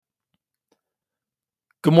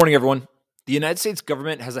Good morning, everyone. The United States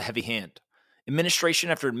government has a heavy hand.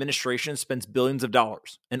 Administration after administration spends billions of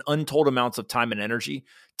dollars and untold amounts of time and energy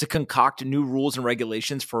to concoct new rules and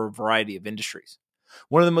regulations for a variety of industries.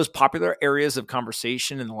 One of the most popular areas of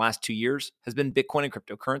conversation in the last 2 years has been Bitcoin and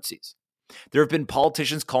cryptocurrencies. There have been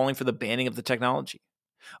politicians calling for the banning of the technology.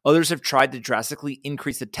 Others have tried to drastically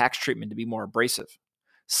increase the tax treatment to be more abrasive.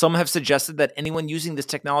 Some have suggested that anyone using this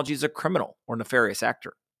technology is a criminal or nefarious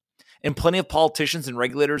actor. And plenty of politicians and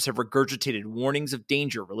regulators have regurgitated warnings of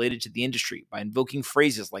danger related to the industry by invoking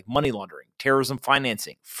phrases like money laundering, terrorism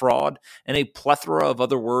financing, fraud, and a plethora of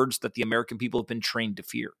other words that the American people have been trained to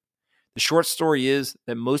fear. The short story is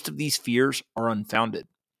that most of these fears are unfounded.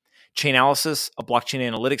 Chainalysis, a blockchain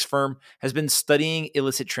analytics firm, has been studying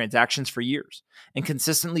illicit transactions for years and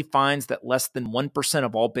consistently finds that less than 1%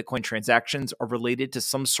 of all Bitcoin transactions are related to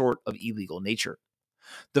some sort of illegal nature.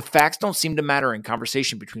 The facts don't seem to matter in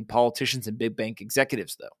conversation between politicians and big bank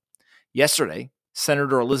executives, though. Yesterday,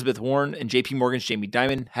 Senator Elizabeth Warren and JP Morgan's Jamie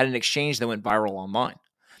Dimon had an exchange that went viral online.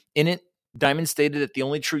 In it, Dimon stated that the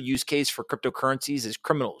only true use case for cryptocurrencies is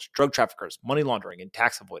criminals, drug traffickers, money laundering, and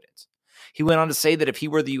tax avoidance. He went on to say that if he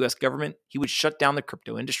were the US government, he would shut down the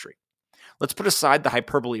crypto industry. Let's put aside the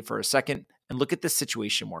hyperbole for a second and look at this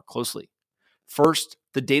situation more closely. First,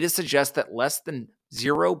 the data suggests that less than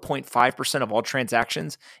 0.5% of all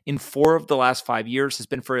transactions in 4 of the last 5 years has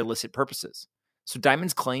been for illicit purposes. So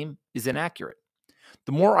Dimon's claim is inaccurate.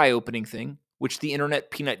 The more eye-opening thing, which the Internet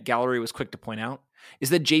Peanut Gallery was quick to point out, is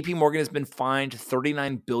that JP Morgan has been fined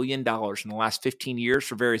 $39 billion in the last 15 years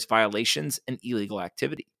for various violations and illegal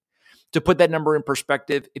activity. To put that number in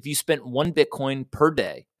perspective, if you spent 1 Bitcoin per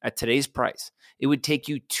day at today's price, it would take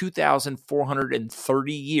you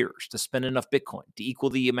 2,430 years to spend enough Bitcoin to equal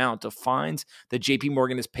the amount of fines that JP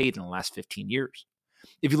Morgan has paid in the last 15 years.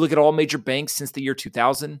 If you look at all major banks since the year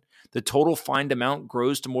 2000, the total fined amount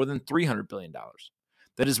grows to more than $300 billion.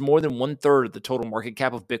 That is more than 1/3 of the total market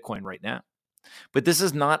cap of Bitcoin right now. But this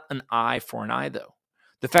is not an eye for an eye, though.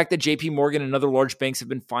 The fact that JP Morgan and other large banks have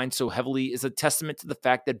been fined so heavily is a testament to the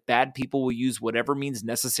fact that bad people will use whatever means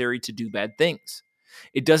necessary to do bad things.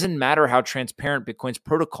 It doesn't matter how transparent Bitcoin's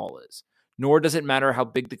protocol is, nor does it matter how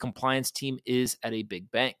big the compliance team is at a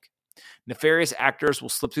big bank. Nefarious actors will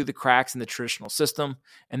slip through the cracks in the traditional system,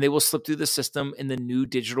 and they will slip through the system in the new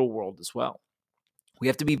digital world as well. We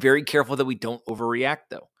have to be very careful that we don't overreact,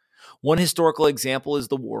 though. One historical example is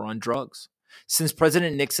the war on drugs. Since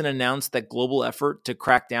President Nixon announced that global effort to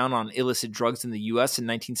crack down on illicit drugs in the U.S. in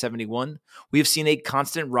 1971, we have seen a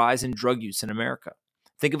constant rise in drug use in America.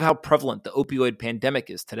 Think of how prevalent the opioid pandemic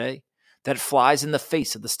is today. That flies in the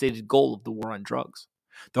face of the stated goal of the war on drugs.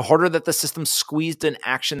 The harder that the system squeezed an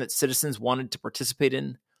action that citizens wanted to participate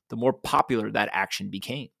in, the more popular that action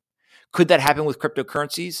became. Could that happen with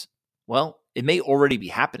cryptocurrencies? Well, it may already be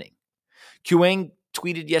happening. Kuang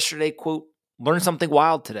tweeted yesterday, quote, "Learn something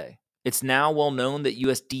wild today. It's now well known that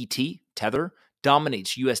USDT, Tether,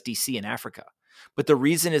 dominates USDC in Africa. But the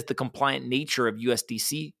reason is the compliant nature of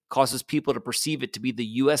USDC causes people to perceive it to be the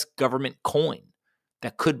US government coin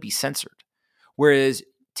that could be censored, whereas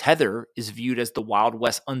Tether is viewed as the Wild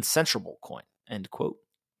West uncensorable coin," end quote.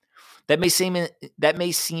 That may seem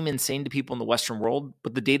insane to people in the Western world,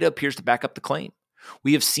 but the data appears to back up the claim.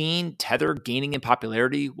 We have seen Tether gaining in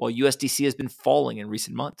popularity while USDC has been falling in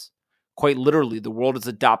recent months. Quite literally, the world is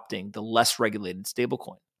adopting the less regulated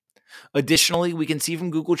stablecoin. Additionally, we can see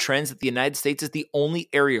from Google Trends that the United States is the only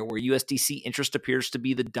area where USDC interest appears to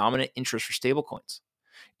be the dominant interest for stablecoins.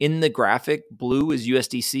 In the graphic, blue is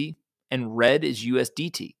USDC and red is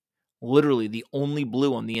USDT. Literally, the only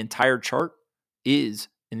blue on the entire chart is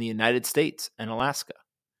in the United States and Alaska.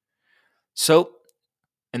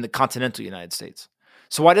 In the continental United States.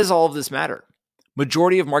 So why does all of this matter?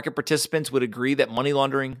 Majority of market participants would agree that money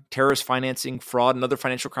laundering, terrorist financing, fraud, and other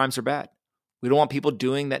financial crimes are bad. We don't want people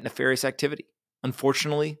doing that nefarious activity.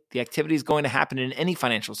 Unfortunately, the activity is going to happen in any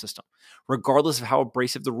financial system, regardless of how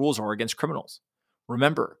abrasive the rules are against criminals.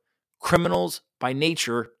 Remember, criminals by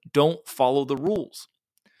nature don't follow the rules.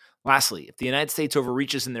 Lastly, if the United States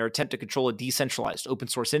overreaches in their attempt to control a decentralized open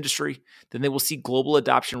source industry, then they will see global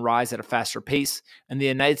adoption rise at a faster pace, and the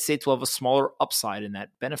United States will have a smaller upside in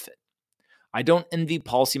that benefit. I don't envy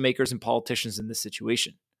policymakers and politicians in this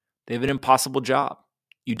situation. They have an impossible job.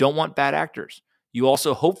 You don't want bad actors. You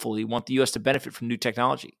also hopefully want the U.S. to benefit from new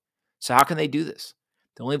technology. So how can they do this?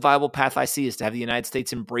 The only viable path I see is to have the United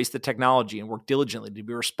States embrace the technology and work diligently to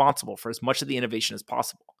be responsible for as much of the innovation as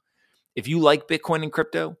possible. If you like Bitcoin and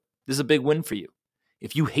crypto, this is a big win for you.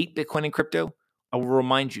 If you hate Bitcoin and crypto, I will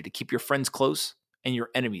remind you to keep your friends close and your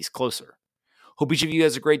enemies closer. Hope each of you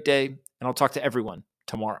has a great day, and I'll talk to everyone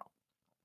tomorrow.